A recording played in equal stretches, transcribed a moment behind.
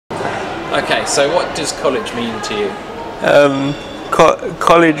Okay, so what does college mean to you?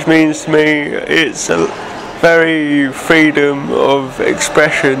 College means to me it's a very freedom of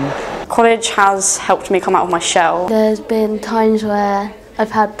expression. College has helped me come out of my shell. There's been times where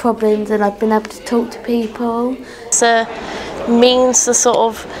I've had problems and I've been able to talk to people. It's a means to sort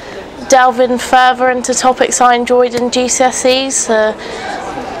of delve in further into topics I enjoyed in GCSEs,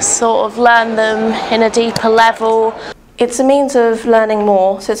 to sort of learn them in a deeper level. It's a means of learning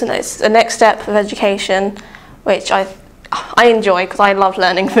more, so it's a next step of education, which I enjoy because I love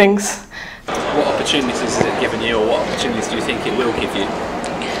learning things. What opportunities has it given you, or what opportunities do you think it will give you?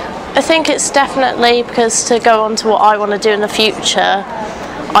 I think it's definitely because to go on to what I want to do in the future,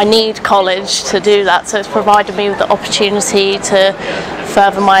 I need college to do that, so it's provided me with the opportunity to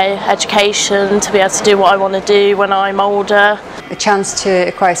further my education, to be able to do what I want to do when I'm older. A chance to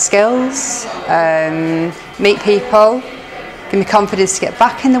acquire skills, meet people, give me confidence to get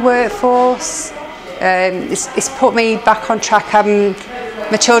back in the workforce. It's put me back on track.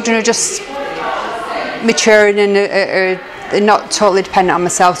 My children are just maturing and are not totally dependent on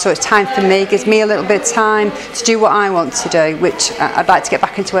myself, so it's time for me. It gives me a little bit of time to do what I want to do, which I'd like to get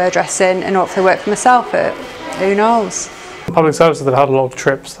back into hairdressing and hopefully work for myself at who knows. Public services, they've had a lot of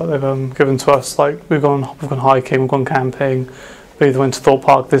trips that they've given to us. Like we've gone hiking, we've gone camping. We either went to Thorpe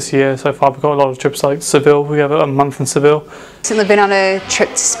Park this year. So far we've got a lot of trips like Seville. We have a month in Seville. Recently been on a trip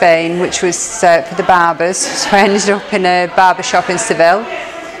to Spain, which was for the barbers. So I ended up in a barber shop in Seville.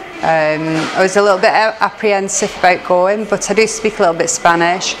 I was a little bit apprehensive about going, but I do speak a little bit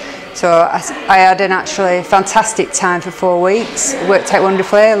Spanish. So I had an actually fantastic time for 4 weeks. It worked out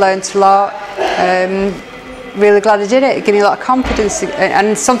wonderfully. I learned a lot. Really glad I did it. It gave me a lot of confidence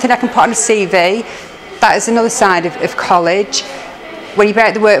and something I can put on a CV. That is another side of college. When you've been out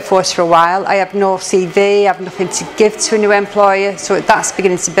of the workforce for a while, I have no CV, I have nothing to give to a new employer, so that's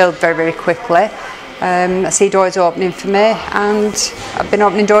beginning to build very, very quickly. I see doors opening for me, and I've been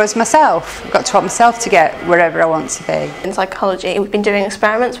opening doors myself. I've got to help myself to get wherever I want to be. In psychology, we've been doing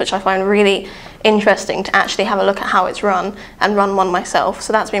experiments, which I find really interesting to actually have a look at how it's run and run one myself,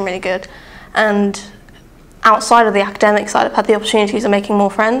 so that's been really good. And outside of the academic side, I've had the opportunities of making more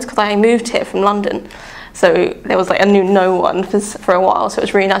friends because I moved here from London. So there was I knew no one for a while, so it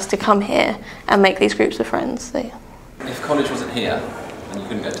was really nice to come here and make these groups of friends. So, yeah. If college wasn't here and you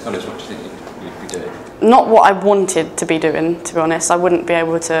couldn't go to college, what do you think you'd be doing? Not what I wanted to be doing, to be honest. I wouldn't be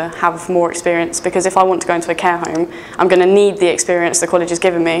able to have more experience, because if I want to go into a care home, I'm going to need the experience the college has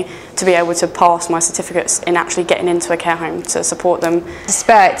given me to be able to pass my certificates in actually getting into a care home to support them. I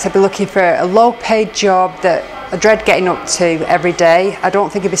suspect I'd be looking for a low-paid job that I dread getting up to every day. I don't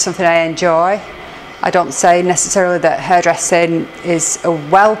think it'd be something I enjoy. I don't say necessarily that hairdressing is a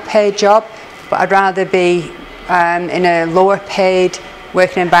well-paid job, but I'd rather be in a lower-paid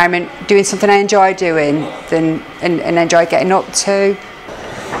working environment, doing something I enjoy doing than and enjoy getting up to.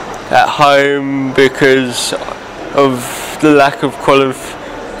 At home, because of the lack of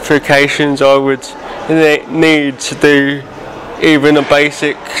qualifications, I would need to do even a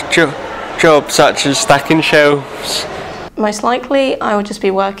basic job such as stacking shelves. Most likely, I would just be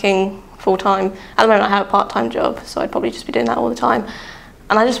working full-time. At the moment I have a part-time job, so I'd probably just be doing that all the time.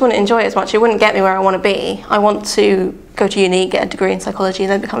 And I just wouldn't enjoy it as much. It wouldn't get me where I want to be. I want to go to uni, get a degree in psychology,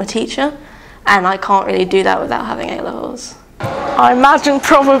 and then become a teacher. And I can't really do that without having A-levels. I imagine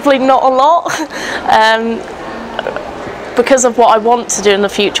probably not a lot. Because of what I want to do in the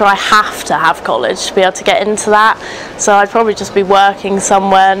future, I have to have college to be able to get into that. So I'd probably just be working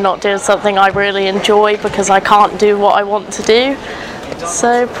somewhere, not doing something I really enjoy because I can't do what I want to do.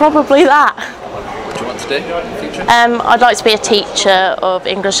 So probably that. What do you want to do in the future? I'd like to be a teacher of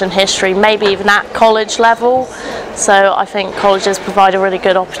English and history, maybe even at college level. So I think colleges provide a really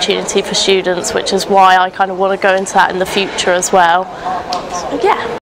good opportunity for students, which is why I kind of want to go into that in the future as well. So, yeah.